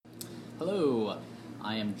Hello,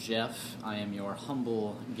 I am Jeff. I am your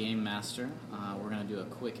humble game master. We're going to do a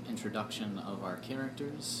quick introduction of our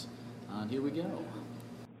characters. Here we go.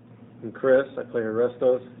 I'm Chris. I play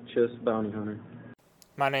Arestos, Chiss Bounty Hunter.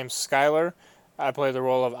 My name's Skylar. I play the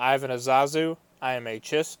role of Ivan Azazu. I am a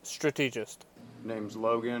Chiss strategist. Name's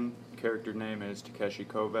Logan. Character name is Takeshi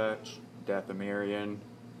Kovacs, Dathomirian,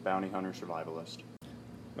 Bounty Hunter Survivalist.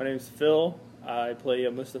 My name's Phil. I play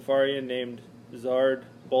a Mustafarian named Zard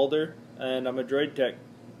Balder, and I'm a droid tech.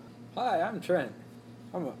 Hi, I'm Trent.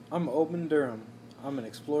 I'm Open Durham. I'm an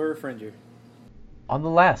explorer fringer. On the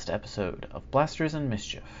last episode of Blasters and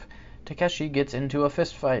Mischief, Takeshi gets into a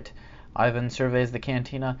fist fight. Ivan surveys the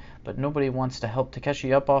cantina, but nobody wants to help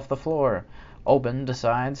Takeshi up off the floor. Oben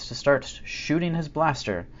decides to start shooting his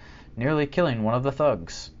blaster, nearly killing one of the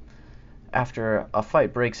thugs. After a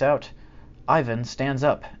fight breaks out, Ivan stands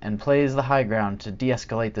up and plays the high ground to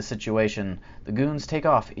de-escalate the situation. The goons take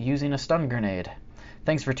off using a stun grenade.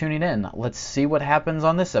 Thanks for tuning in. Let's see what happens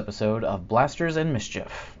on this episode of Blasters and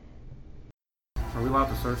Mischief. Are we allowed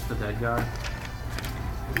to search the dead guy?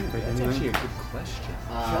 That's actually a good question.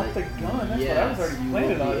 Jump the gun, that's yes, what I was already you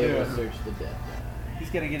planning will on be able doing. to search the dead guy. He's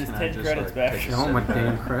gonna get his Can I 10 just, credits like, back. take a Oh, my sip?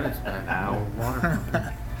 damn credits back. Ow. Water.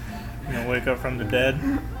 You know, wake up from the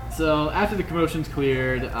dead. So after the commotion's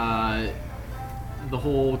cleared, the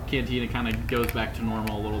whole cantina kind of goes back to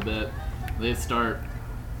normal a little bit. They start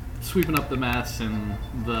sweeping up the mess, and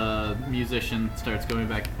the musician starts going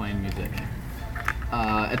back to playing music.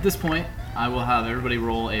 At this point, I will have everybody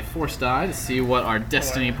roll a force die to see what our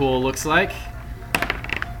destiny pool looks like.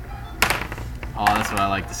 Oh, that's what I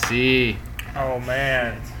like to see. Oh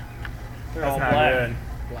man, They're that's all not black. good.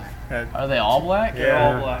 That, Are they all black? Yeah. They're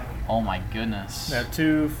all black. Oh my goodness.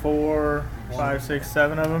 2, 4, 5, 6,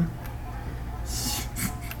 7 of them.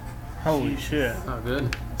 Holy shit! Oh,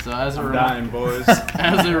 good. So as a I'm reminder, dying, boys.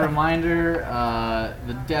 as a reminder,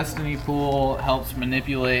 the Destiny pool helps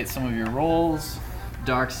manipulate some of your rolls.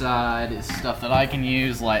 Dark side is stuff that I can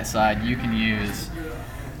use. Light side you can use.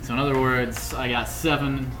 So in other words, I got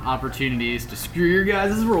 7 opportunities to screw your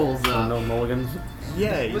guys' rolls up. No mulligans.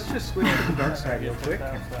 Yay! Let's just switch to the dark side real quick.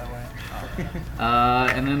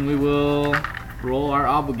 And then we will roll our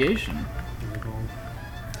obligation.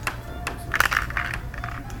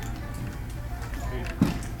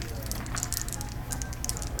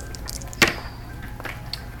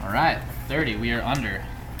 All right, 30. We are under.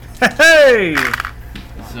 Hey!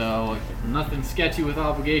 So nothing sketchy with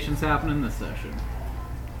obligations happening this session.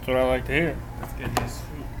 That's what I like to hear. That's good news.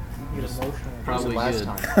 Probably last good.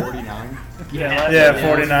 time? 49? Yeah,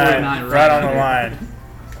 49, 49, right on the right. line.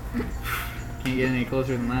 Can't get any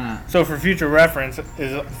closer than that. So for future reference,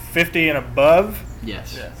 is 50 and above?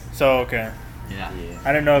 Yes. So okay, Yeah.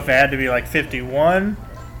 I didn't know if it had to be like 51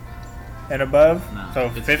 and above. No, So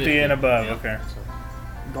it's 50 and 50, above. yeah. Okay.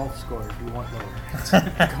 Golf score if you want lower.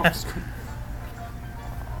 Golf score.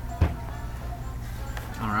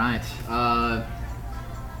 All right.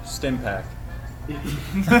 Stim pack.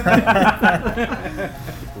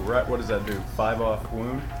 Right, what does that do? 5 off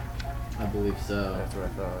wound? I believe so. That's what I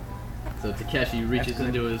thought. So Takeshi reaches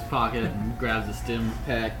into his pocket and grabs a stim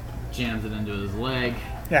pack, jams it into his leg.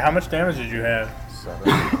 Yeah. How much damage did you have?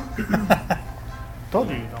 7. Told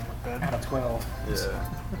you you don't look good. Out of 12. Yeah.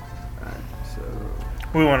 Alright, so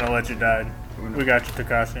We want to let you die. Uno. We got you,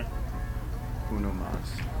 Takashi. Uno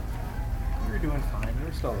mas. You were doing fine. You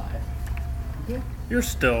were still alive. You're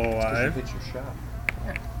still You alive. hit your shot.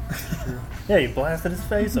 Yeah, you blasted his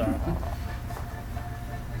face off.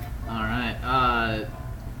 All right.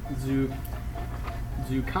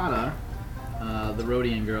 Zukata, the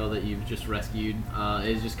Rhodian girl that you've just rescued,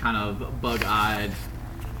 is just kind of bug-eyed,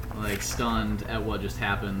 like stunned at what just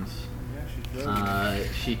happened.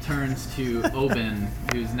 She turns to Oben,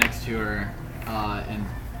 who's next to her, and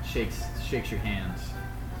shakes your hands.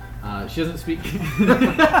 She doesn't speak.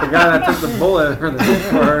 The guy that took the bullet for the hit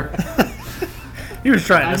for her. He was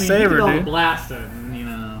trying to save her, dude. Blasting, you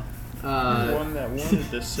know. One that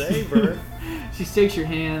wanted to save her. She shakes your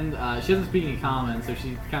hand. She doesn't speak any common, so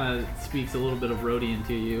she kind of speaks a little bit of Rhodian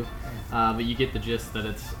to you. But you get the gist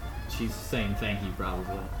that she's saying thank you,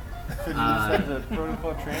 probably. So did you set the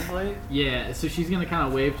protocol translate? Yeah, so she's going to kind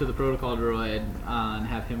of wave to the protocol droid and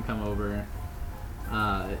have him come over.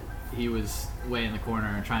 He was way in the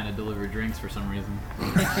corner trying to deliver drinks for some reason.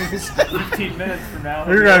 15 minutes from now.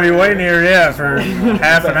 We're gonna be waiting here, for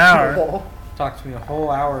half an hour. Talked to me a whole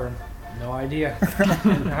hour. No idea. I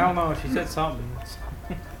don't know. She said something.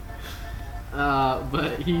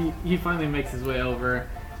 But he finally makes his way over,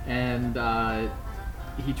 and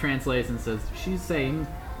he translates and says, "She's saying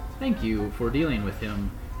thank you for dealing with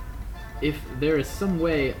him. if there is some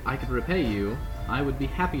way I could repay you, I would be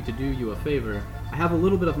happy to do you a favor. I have a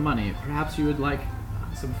little bit of money. Perhaps you would like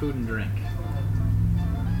some food and drink.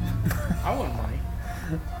 I want money.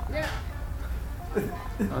 Yeah.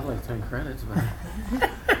 I'd like 10 credits, but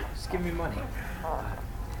Just give me money.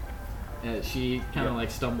 She kind of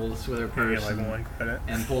like stumbles with her You purse get like 1 credit.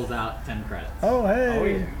 and pulls out 10 credits. Oh, hey. Oh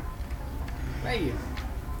yeah. Hey.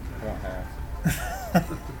 I want half.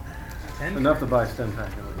 10? enough to buy a stem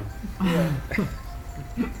pack at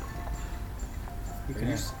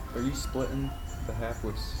least. Are you splitting the half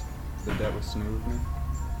with the debt with Smooth me?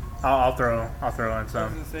 I'll throw in I was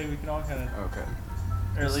some. gonna say we can all kind of, Okay.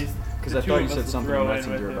 or at least Because the I two thought of you us said will something throw in in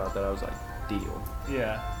Messenger with it. about that. I was like, deal.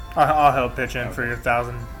 Yeah. I'll help pitch in for your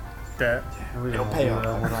 1,000 debt. We It'll don't pay do off, that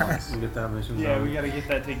I once promise. we get that mission Yeah, done. we gotta get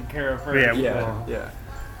that taken care of first. Yeah, Yeah.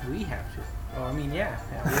 We have to. Oh, I mean, yeah.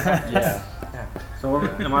 We have to. Yeah. Yeah. So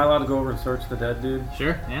am I allowed to go over and search the dead dude?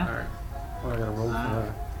 Sure, yeah. Alright. Well, I gotta roll for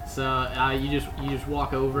that. So you just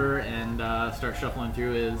walk over and start shuffling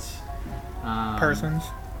through his Persons.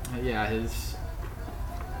 Yeah, his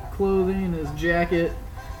clothing, his jacket,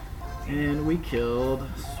 and we killed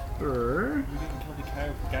Spur. You didn't kill the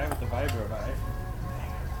guy with the vibro, right?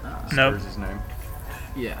 Nope. Spurs his name.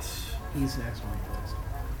 Yes. He's next on the list.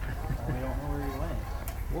 We don't know where he went.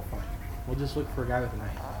 We'll find him. We'll just look for a guy with a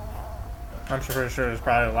knife. I'm pretty sure there's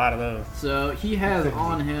probably a lot of those. So he has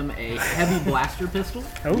on him a heavy blaster pistol,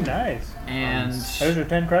 Oh, nice. and There's your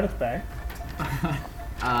 10 credits back.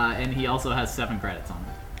 and he also has 7 credits on him.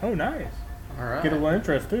 Oh, nice. Alright. Get a little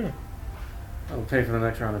interest, too. I'll pay for the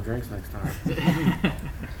next round of drinks next time.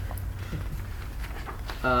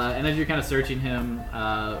 And as you're kind of searching him,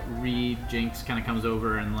 Reed Jinx kind of comes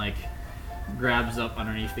over and like grabs up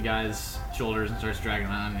underneath the guy's shoulders and starts dragging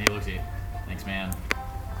him out. And he looks at you. Thanks, man.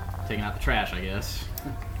 Taking out the trash, I guess.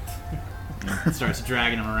 And starts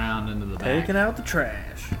dragging him around into the back. Taking out the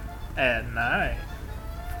trash at night.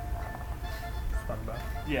 Fun about.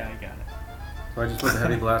 Yeah, I got it. So I just put the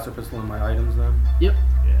heavy blaster pistol in my items then? Yep.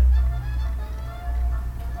 Yeah.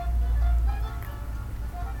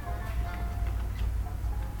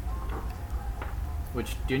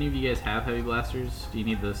 Which, do any of you guys have heavy blasters? Do you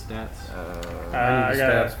need the stats? I I need the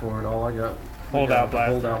got stats a for it. All I got. Holdout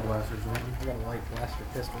blaster. Holdout blasters. Right? I got a light blaster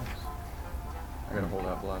pistol. I got a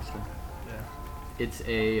holdout blaster. It's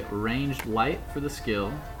a ranged light for the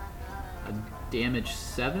skill, a damage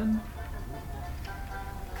 7,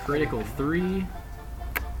 critical 3,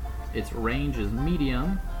 its range is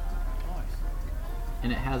medium,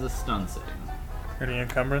 and it has a stun setting. Any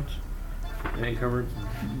encumbrance? Any covered?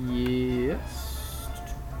 Yes.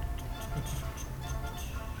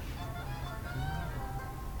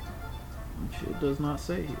 Which it does not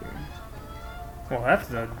say here. Well, that's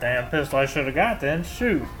the damn pistol I should have got then.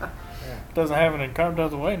 Shoot. Doesn't have an encumbrance,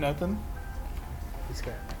 doesn't weigh nothing. He's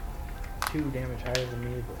got 2 damage higher than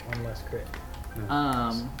me, but 1 less crit.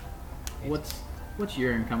 What's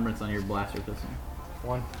your encumbrance on your blaster pistol?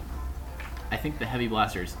 1. I think the heavy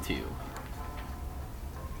blaster is 2.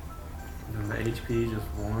 And the HP just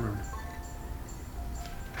 1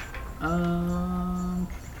 or?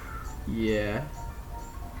 Yeah.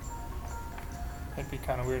 It'd be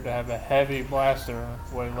kind of weird to have a heavy blaster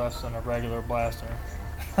weigh less than a regular blaster.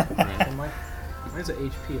 Right. And mine's an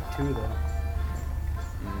HP of 2, though.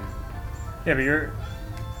 Yeah, but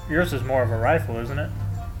yours is more of a rifle, isn't it?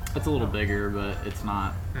 It's a little bigger, but it's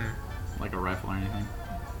not like a rifle or anything.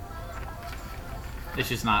 It's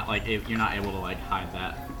just not like you're not able to like hide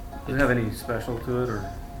that. Does it have any special to it or?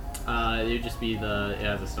 It would just be it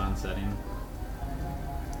has a stun setting.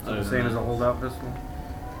 So the same as a holdout pistol?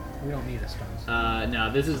 We don't need a stun.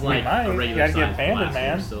 No, this is We like might. a You regular gotta get size banded, blaster,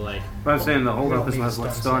 man. so like. But I'm saying the We holdout don't pistol need has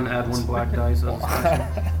what, stun stun, setting. add 1 black dice as a special.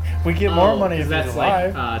 We get more money if that's he's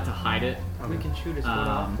like alive. to hide it. We can shoot his foot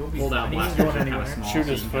off. He'll be Hold out fine. He ain't blaster going kind of anywhere. small. Shoot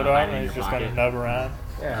so his you foot can hide off it in and he's your just gonna pocket. nub around.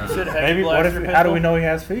 Yeah. Should have Maybe, what if, how do we know he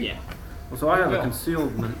has feet? Yeah. Well, so I have a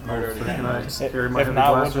concealment mode, so can I carry my If heavy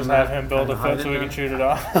not, we'll blaster just in have that him build a and hide foot so it we there? can shoot it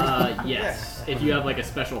off. Yes. If you have like a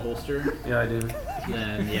special holster, Yeah, I do.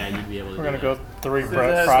 then yeah, you'd be able to. We're do gonna go that. 3 So it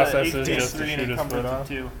has processes a just to 18 shoot his foot encumbrance of off.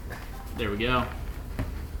 2. There we go.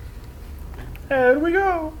 Here we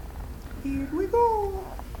go. Here we go.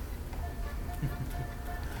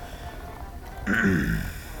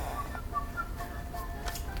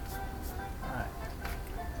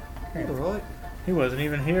 Hey, Roy. He wasn't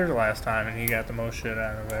even here the last time, and he got the most shit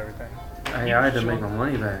out of everything. Hey, I had to make my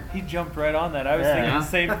money back. He jumped right on that. I was Yeah. thinking the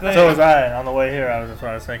same thing. So was I. On the way here, that's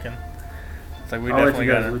what I was thinking. It's like we I'll let definitely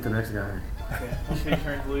you guys got loot the next guy. Okay, we'll take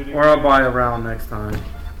turns looting. Or I'll buy a round next time.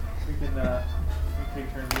 We can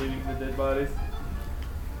take turns looting the dead bodies.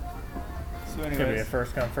 So Could be a anyways,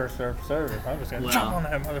 first come, first served service. I'm just gonna Well, jump on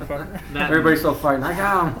that motherfucker. That, Everybody's still fighting. I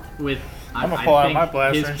got him. with I'm gonna I pull out think my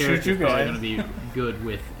blaster his and shoot character's you probably guys. going to be good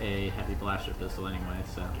with a heavy blaster pistol anyway,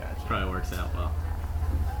 so it probably works out well.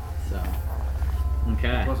 So,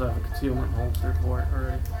 okay. Plus, I have a concealment holster for it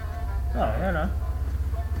already. Oh, yeah, no.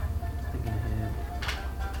 Thinking ahead.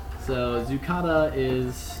 So Zucata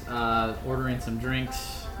is ordering some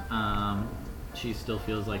drinks. She still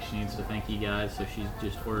feels like she needs to thank you guys, so she's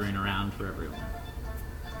just ordering around for everyone.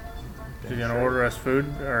 She's gonna order us food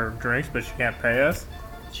or drinks, but she can't pay us.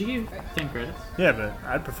 She gave 10 credits. Yeah, but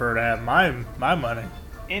I'd prefer to have my money.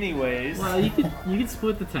 anyways, Well, you could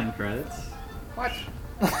split the 10 credits. What?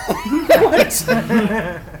 Open's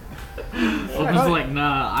like,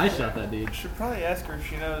 nah, I shot that dude. should probably ask her if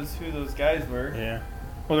she knows who those guys were. Yeah.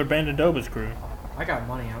 Well, they're Bandadoba's crew. I got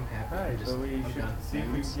money. I'm happy. Right, Just, so we I'm should done. see if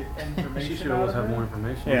we can get information She should out always of have her. more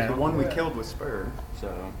information. Yeah. The one we killed was Spur,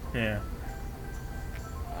 so Yeah.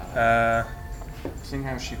 seeing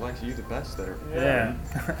how she likes you the best there. Yeah.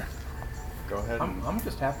 Go ahead and I'm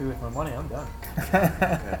just happy with my money. I'm done.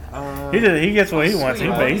 okay. He gets what he wants.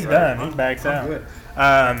 Sweet. He's done. He backs I'm out. good.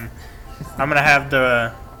 I'm gonna have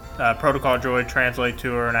the protocol droid translate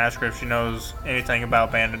to her and ask her if she knows anything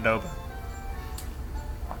about Bandadoba.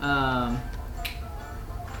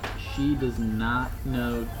 She does not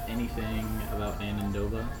know anything about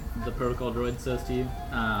Bandadoba. The protocol droid says to you.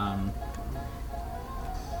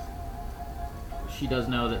 She does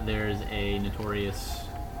know that there's a notorious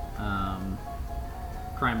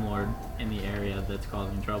crime lord in the area that's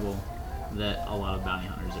causing trouble that a lot of bounty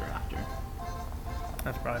hunters are after.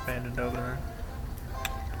 That's probably Bandadoba then.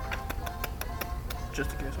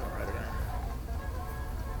 Just in case I'll write it down.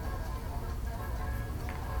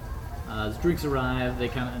 As drinks arrive, they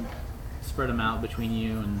kind of spread them out between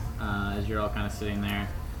you, and as you're all kind of sitting there,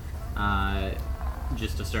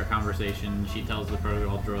 just to start conversation, she tells the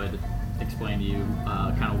protocol droid to explain to you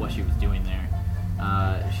kind of what she was doing there.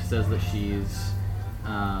 She says that she's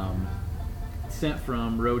sent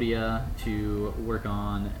from Rhodia to work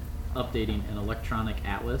on updating an electronic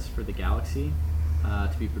atlas for the galaxy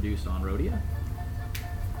to be produced on Rhodia.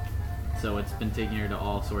 So it's been taking her to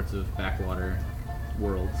all sorts of backwater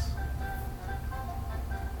worlds.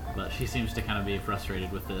 But she seems to kind of be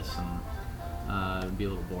frustrated with this and be a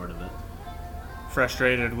little bored of it.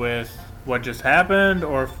 Frustrated with what just happened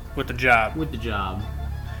or with the job? With the job.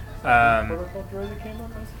 Protocol droid that came up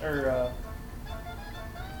missing? Or,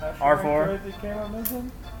 R4? droid that came up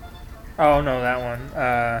missing? Oh no, that one.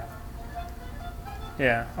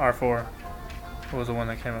 Yeah, R4 was the one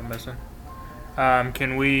that came up missing.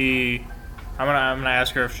 Can we? I'm gonna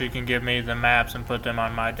ask her if she can give me the maps and put them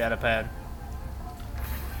on my data pad.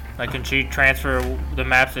 Like, can she transfer the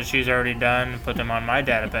maps that she's already done and put them on my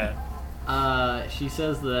data pad? She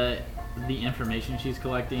says that the information she's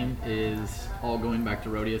collecting is all going back to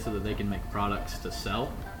Rhodia so that they can make products to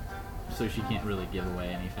sell. So she can't really give away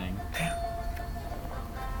anything.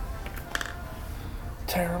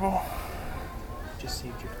 Terrible. Just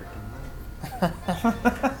saved your freaking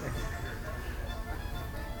money.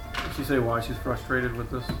 Did she say why she's frustrated with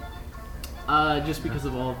this? Just because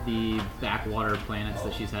of all the backwater planets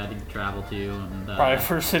that she's had to travel to and Probably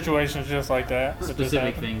for situations just like that. that just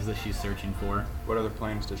specific happened. things that she's searching for. What other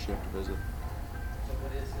planets does she have to visit?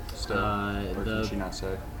 Still, or the- can she not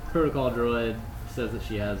say? Protocol droid says that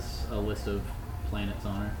she has a list of planets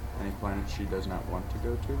on her. Any planets she does not want to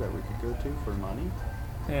go to that we could go to for money?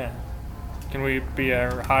 Yeah. Can we be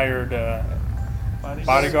our hired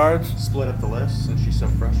bodyguards? Split up the list since she's so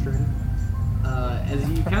frustrated. As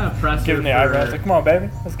you kind of press Give her them the eyebrows. for, Like, come on, baby,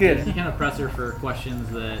 let's get as you it. kind of press her for questions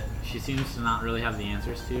that she seems to not really have the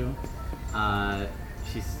answers to,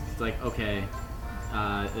 she's like, okay,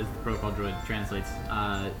 as the protocol droid translates,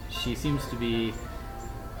 she seems to be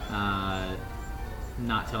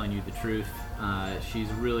not telling you the truth. She's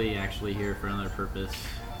really actually here for another purpose,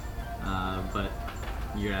 but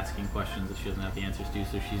you're asking questions that she doesn't have the answers to,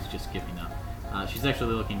 so she's just giving up. She's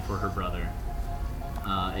actually looking for her brother,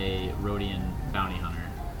 a Rhodian bounty hunter.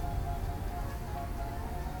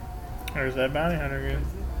 There's that bounty hunter again.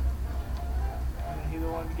 Isn't he the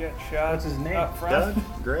one to get shot What's his name? up front?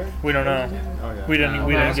 Doug? Greg? We don't know. Oh yeah. We didn't.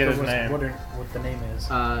 We didn't get his name. What the name is?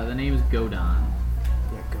 The name is Godon.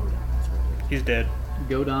 Yeah, go down. That's what it is. He's dead.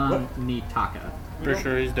 Godon Nitaka. Pretty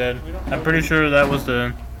sure he's dead. we don't I'm know pretty who- sure that was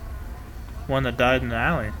the one that died in the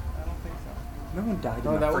alley. I don't think so. No one died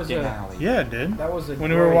No, in the that was freaking a- alley. Yeah, it did. That was a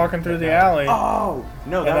When we were droid walking through that the died. alley. Oh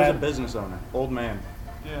no, that And was a that- business owner, old man.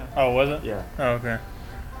 Yeah. Oh, was it? Yeah. Oh, okay.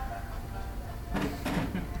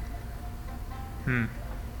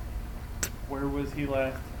 Where was he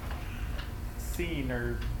last seen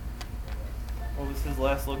or What was his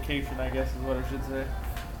last location, I guess is what I should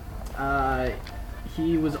say.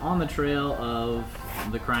 He was on the trail of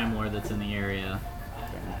the crime lord that's in the area,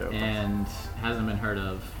 and hasn't been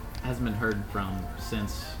heard from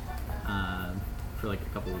since for like a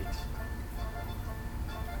couple weeks.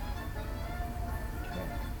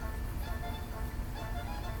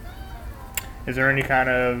 Is there any kind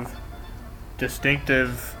of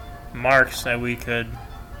distinctive marks that we could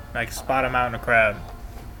like spot him out in a crowd?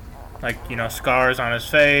 Like, you know, scars on his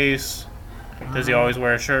face? Does he always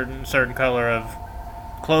wear a certain color of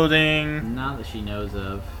clothing? Not that she knows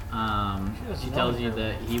of. She tells you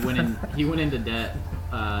that he went into debt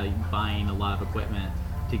buying a lot of equipment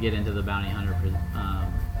to get into the bounty hunter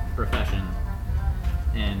profession,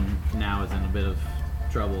 and now is in a bit of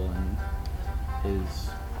trouble and is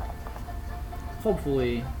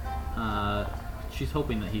hopefully she's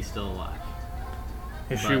hoping that he's still alive.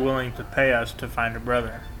 Is she willing to pay us to find her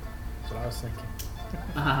brother? That's what I was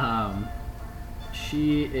thinking.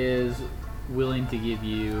 She is willing to give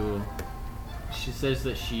you. She says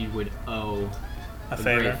that she would owe A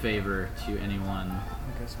great favor to anyone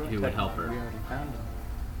who would help her. We already found him.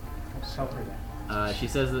 Help her then. She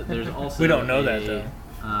says that there's also We don't know that, a though.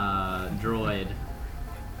 droid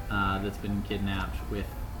that's been kidnapped with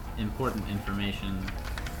important information.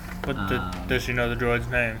 Does she know the droid's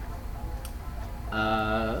name?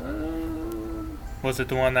 Was it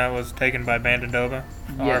the one that was taken by Bandadova?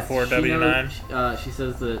 Yes, R4W9? she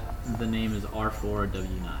says that the name is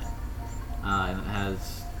R4W9, and it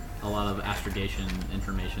has a lot of astrogation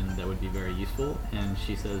information that would be very useful. And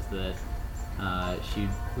she says that she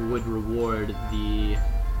would reward the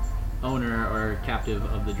owner or captive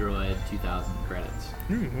of the droid 2,000 credits.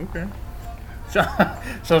 Okay.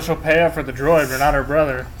 So she'll pay up for the droid, but not her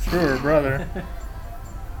brother. Screw her brother.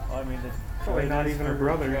 Well, I mean, it's Probably not even her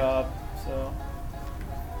brother. job, so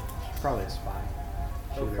She's probably a spy.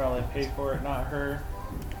 he'll probably pay for it, not her.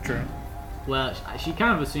 True. Well, she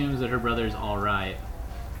kind of assumes that her brother's all right,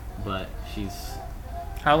 but she's.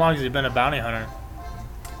 How long has he been a bounty hunter?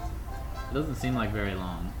 It doesn't seem like very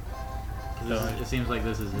long. 'Cause it seems like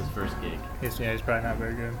this is his first gig. He's probably not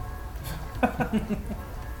very good.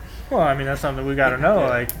 Well, I mean, that's something we gotta know.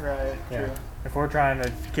 Like, Right, Yeah. true. if we're trying to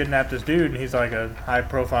kidnap this dude and he's like a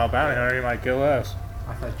high-profile bounty hunter, he might kill us.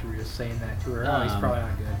 I thought you were just saying that to her. Oh, he's probably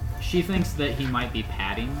not good. She thinks that he might be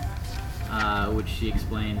padding, which she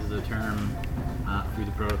explains is a term through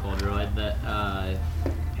the protocol droid, that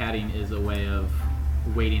padding is a way of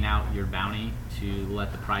waiting out your bounty to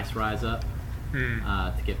let the price rise up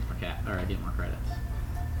to get more credits.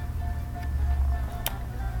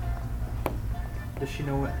 Does she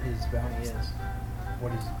know what his bounty is?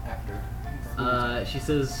 What he's after? She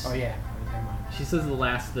says. Oh yeah. Never mind. She says the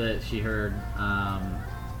last that she heard,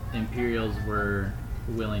 Imperials were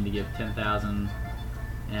willing to give 10,000,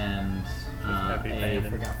 and That'd be paid. I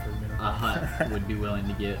forgot for a minute. a hut would be willing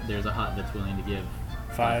to give. There's a hut that's willing to give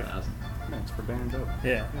 5,000. That's for Bandadova.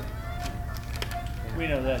 Yeah. We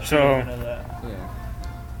know that. So- We know that. Yeah.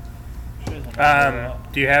 She doesn't know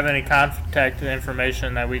that. Do you have any contact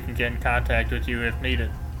information that we can get in contact with you if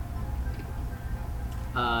needed?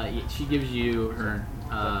 Yeah, she gives you her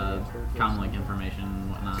comlink information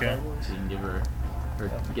and whatnot, Okay. so you can give her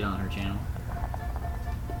or get on her channel.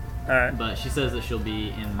 All right. But she says that she'll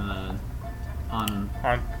be on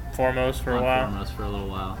Foremost for a while. Foremost for a little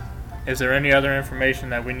while. Is there any other information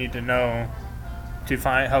that we need to know to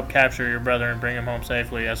help capture your brother and bring him home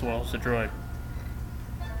safely, as well as the droid?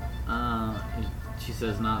 She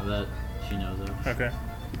says not that she knows of. Okay.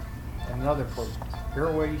 Another important.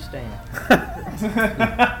 Girl, where you staying?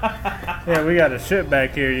 Yeah, we got a ship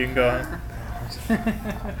back here. You can go.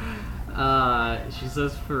 She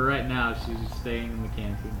says for right now she's staying in the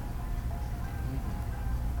canteen.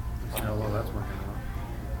 Oh, well, that's working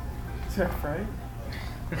out. Is that right?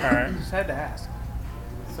 All right. Just had to ask.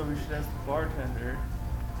 So we should ask the bartender.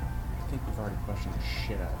 I think we've already questioned the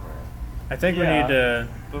shit out of her. I think Yeah, we need to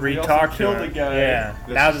but we re-talk also to killed her. the guy. Yeah.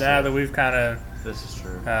 This Now is that true. we've kind of, This is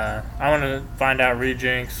true. I want to find out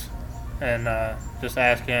Rejinx and just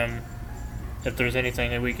ask him if there's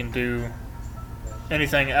anything that we can do,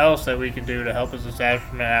 anything else that we can do to help his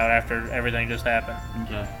establishment out after everything just happened.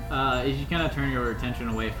 Okay. As you kind of turn your attention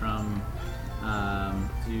away from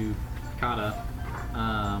Kata,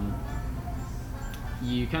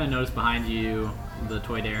 you kind of notice behind you the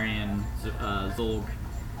Toydarian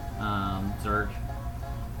Zerg.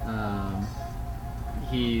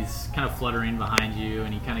 He's kind of fluttering behind you,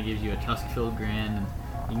 and he kind of gives you a tusk-filled grin, and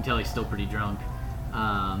you can tell he's still pretty drunk.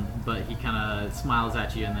 But he kind of smiles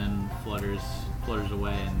at you and then flutters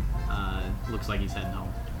away, and looks like he's heading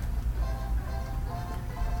home.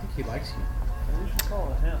 I think he likes you. We should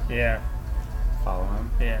follow him. Yeah. Follow him.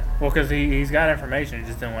 Yeah. Well, because he's got information. He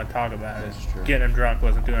just didn't want to talk about it. That's true. Getting him drunk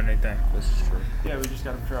wasn't doing anything. This is true. Yeah, we just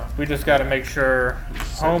got him drunk. We just got to make sure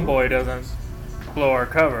Homeboy doesn't blow our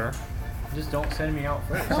cover. Just don't send me out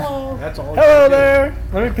first. Hello. That's all. Hello there.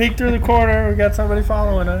 Let me peek through the corner. We got somebody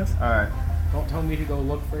following us. All right. Don't tell me to go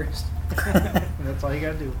look first. That's all you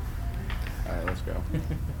gotta do. All right. Let's go.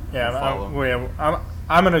 Yeah, Follow.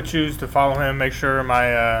 I'm gonna choose to follow him. Make sure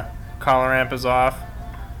my collar amp is off.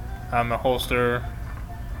 I'm a holster,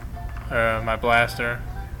 my blaster,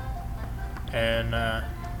 and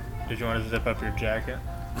did you want to zip up your jacket?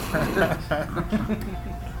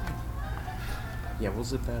 Yeah, we'll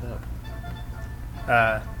zip that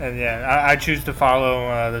up. And yeah, I choose to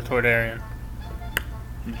follow the Toydarian.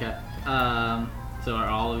 Okay. So are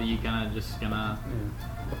all of you kind of just gonna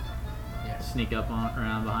sneak up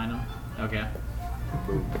around behind him? Okay.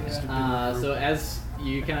 So as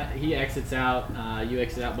he exits out, you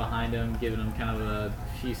exit out behind him, giving him kind of a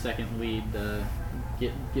few second lead to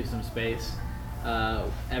give some space.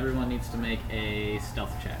 Everyone needs to make a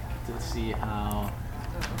stealth check to see how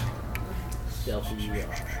stealthy you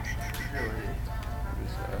are.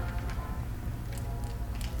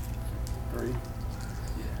 Three.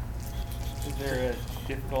 Is there a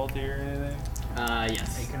difficulty or anything?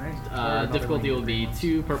 Yes. Hey, can I Difficulty will be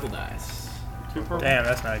 2 purple dice. 2 purple. Damn,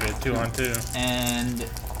 that's not good. 2 on 2. And 2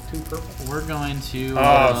 purple. we're going to.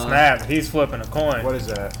 Oh snap! He's flipping a coin. What is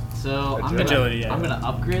that? So Agility, yeah. I'm gonna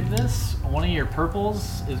upgrade this. One of your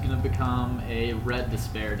purples is gonna become a red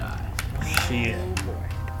despair die. Shit.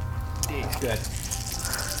 It's good.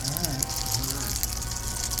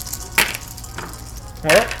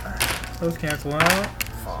 Well, those cancel out.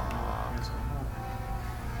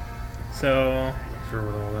 So Sure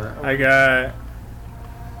with all that. I got.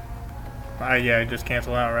 Yeah, just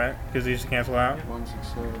cancel out, right? Because these cancel out. One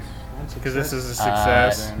success. Because this is a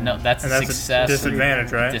success. No, that's And a that's a success.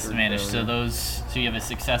 disadvantage, right? Disadvantage. So you have a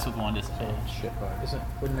success with 1 disadvantage. Shit bugs.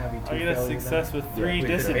 Wouldn't that be 2 I get a failures success then? with 3 with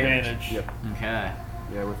disadvantage. Yep. Okay.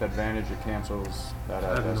 Yeah, with advantage it cancels that I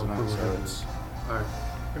have no dissonance, clue so what it it's is. Alright.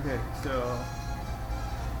 Okay, so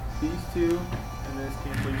these 2 and this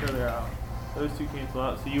cancel each other out. Those 2 cancel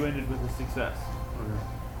out, so you ended with a success. Okay.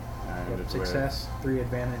 and Yep, it's with- success, 3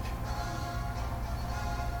 advantage.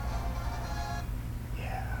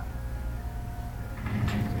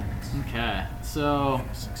 Okay. So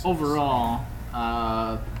overall,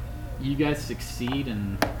 you guys succeed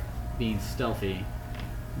in being stealthy,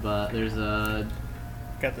 but there's a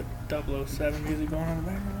Got the 007 music going on in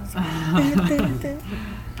the background.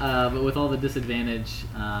 but with all the disadvantage,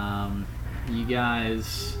 you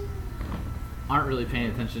guys aren't really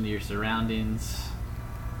paying attention to your surroundings,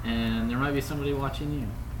 and there might be somebody watching you.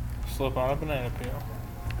 Slip on a banana peel.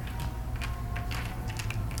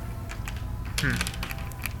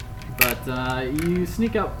 But you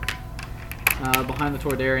sneak up behind the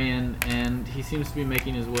Toydarian, and he seems to be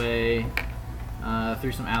making his way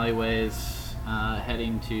through some alleyways,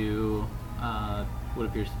 heading to what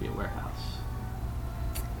appears to be a warehouse.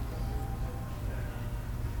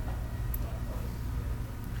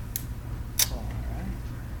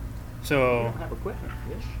 So, have equipment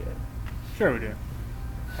for this shit. sure we do.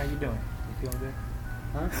 How you doing? You feeling good?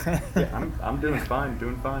 Yeah, I'm doing fine,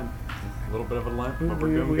 doing fine. A little bit of a limp, but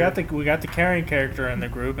we're doing We got the carrying character in the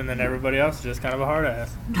group, and then everybody else is just kind of a hard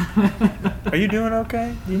ass. Are you doing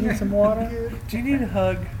okay? Do you need some water? Do you need a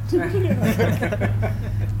hug?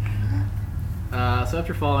 So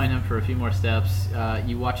after following him for a few more steps,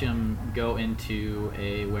 you watch him go into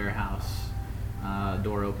a warehouse.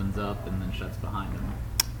 Door opens up and then shuts behind him.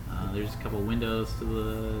 There's a couple windows to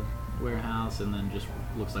the warehouse, and then just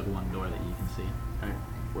looks like one door that you can see. Hey,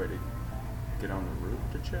 where to get on the roof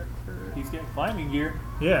to check for? He's getting climbing gear.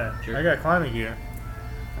 Yeah, Sure. I got climbing gear.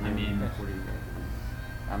 I mean, what do you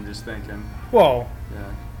got? I'm just thinking. Whoa,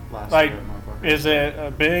 Yeah. Last like, step, motherfucker. is it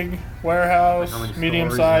a big warehouse, Like how many medium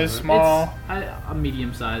stories sized, is it? small? it's a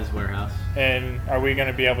medium-sized warehouse. And are we going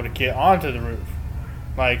to be able to get onto the roof?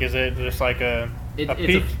 Like, is it just like a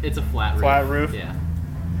peak? It's a flat roof. Flat roof? Yeah.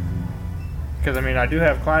 Because, I mean, I do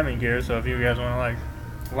have climbing gear, so if you guys want to, like,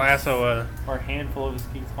 lasso a... Or a handful of us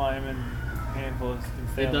keeps climbing, a handful of us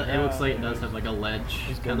can stay It, on the it looks ground. like it does have like a ledge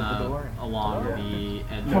He's good kind with the of door. along the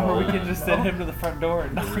edge. Or we of can the, just send him to the front door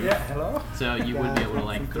and Yeah, hello? so you would be able to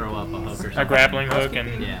like throw up a hook or something. A grappling hook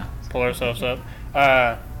and Yeah. pull ourselves up.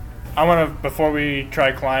 I want to, before we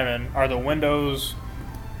try climbing, are the windows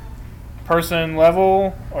person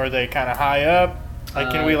level, or are they kind of high up?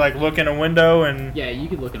 Like, can we like look in a window and Yeah, you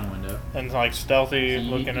could look in a window. like stealthy So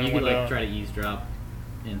you look in a could window? like try to eavesdrop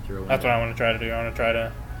in through a window. That's what I want to try to do. I want to try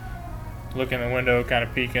to look in the window, kind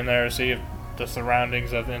of peek in there, see if the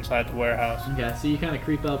surroundings of inside the warehouse. Okay, so you kind of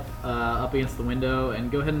creep up against the window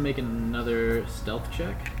and go ahead and make another stealth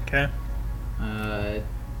check. Okay.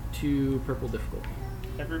 2 purple difficulty.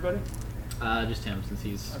 Everybody? Just him, since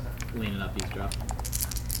he's leaning up eavesdrop.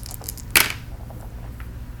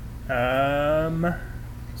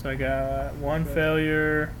 So I got 1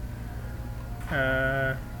 failure,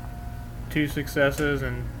 2 successes,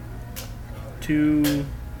 and 2.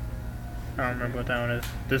 I don't remember what that one is.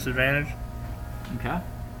 Disadvantage? Okay.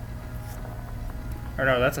 Or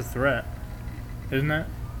no, that's a threat. Isn't that?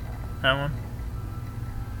 That one?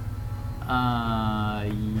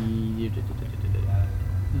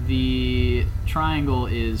 The triangle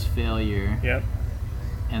is failure. Yep.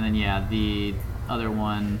 And then, yeah, the other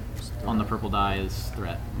one on the purple die is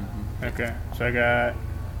threat. Okay. So I got...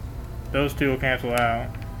 Those 2 will cancel out.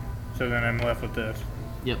 So then I'm left with this.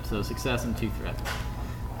 Yep, so success and 2 threat.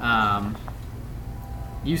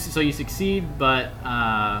 You succeed, but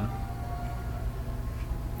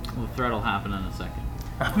the threat will happen in a second.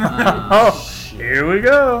 Here we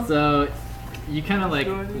go. So you kind of like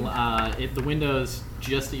if the window's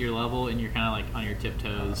just at your level and you're kind of like on your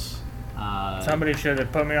tiptoes. Somebody should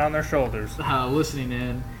have put me on their shoulders. Listening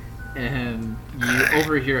in, and you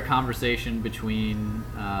overhear a conversation between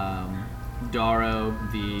Darrow,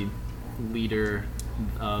 the leader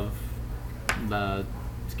of the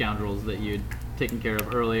scoundrels that you'd taken care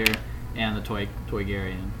of earlier, and the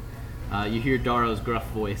Toygarian. You hear Darrow's gruff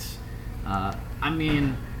voice. I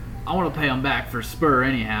mean, I want to pay him back for Spur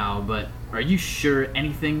anyhow, but are you sure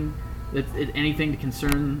anything to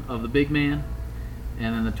concern of the big man?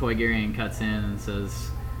 And then the Toygarian cuts in and says,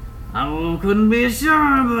 I couldn't be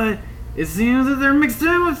sure, but it seems that they're mixed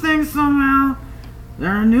in with things somehow.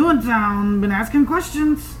 They're new in town, been asking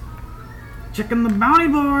questions, checking the bounty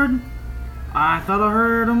board. I thought I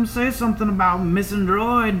heard them say something about missing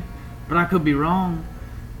droid, but I could be wrong.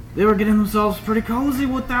 They were getting themselves pretty cozy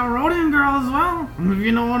with that Rodian girl as well, if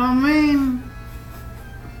you know what I mean.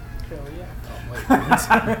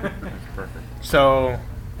 So,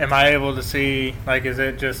 am I able to see, like, is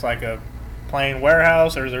it just like a plain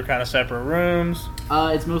warehouse, or is there kind of separate rooms?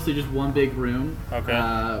 It's mostly just one big room.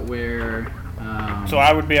 Okay. Where... so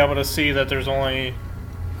I would be able to see that there's only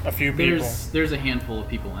a few people. There's a handful of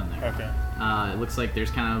people in there. Okay. It looks like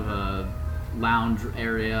there's kind of a lounge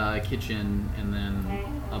area, a kitchen, and then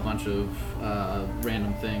a bunch of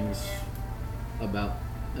random things about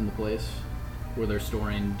in the place where they're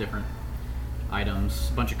storing different items.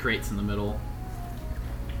 A bunch of crates in the middle.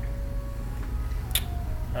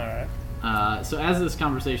 Alright. So as this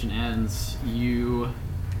conversation ends, you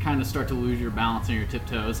kind of start to lose your balance on your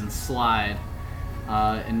tiptoes and slide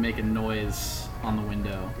and make a noise on the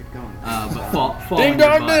window. But fall Ding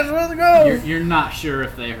dong, bitch, let's go! You're not sure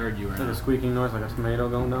if they heard you or Like a not. squeaking noise, like a tomato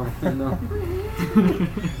going down the window.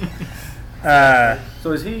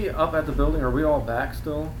 So is he up at the building? Are we all back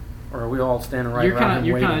still? Or are we all standing right around him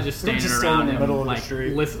You're waiting? kind of just standing just around standing in the him, middle of the like,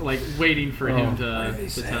 street. like waiting for him to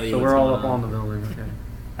tell you So what's we're all going up on the building, okay.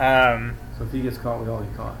 So if he gets caught, we all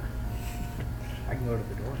get caught. I can go to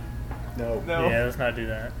the door. No. Yeah, let's not do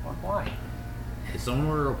that. Why? Did someone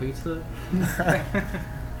order a pizza?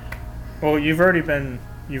 Well, you've already been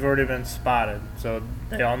spotted, so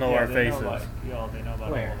they all know our they faces. Know they know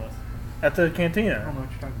about Where? all of us. At the cantina. I don't know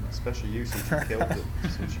what you're talking about. Especially you since you killed it,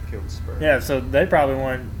 since you killed Spur. Yeah, so they probably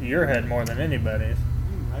want your head more than anybody's.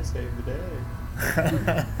 I saved the day.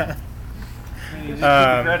 I mean, you just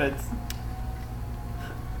get the credits.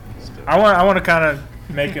 Still. I want to kind of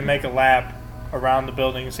make a lap around the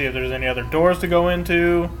building and see if there's any other doors to go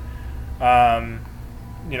into.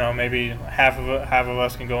 Maybe half of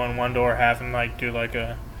us can go in one door, half and like do like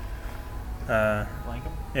a Flank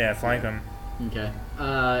 'em? yeah, flank them. Okay.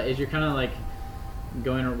 As you're kind of like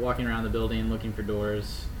walking around the building looking for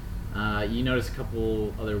doors, you notice a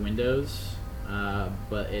couple other windows,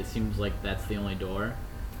 but it seems like that's the only door.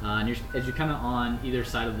 And as you're kind of on either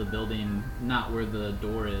side of the building, not where the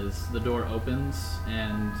door is, the door opens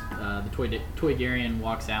and the Toygarian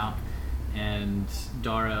walks out, and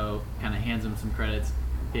Darrow kind of hands him some credits.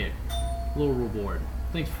 Here, a little reward.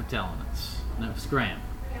 Thanks for telling us. No, scram.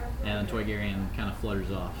 And the Toygarian kind of flutters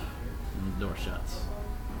off, and the door shuts.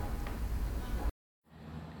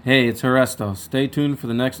 Hey, it's Heresto. Stay tuned for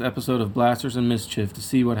the next episode of Blasters and Mischief to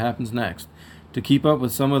see what happens next. To keep up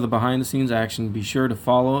with some of the behind-the-scenes action, be sure to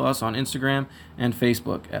follow us on Instagram and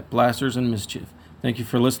Facebook at Blasters and Mischief. Thank you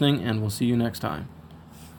for listening, and we'll see you next time.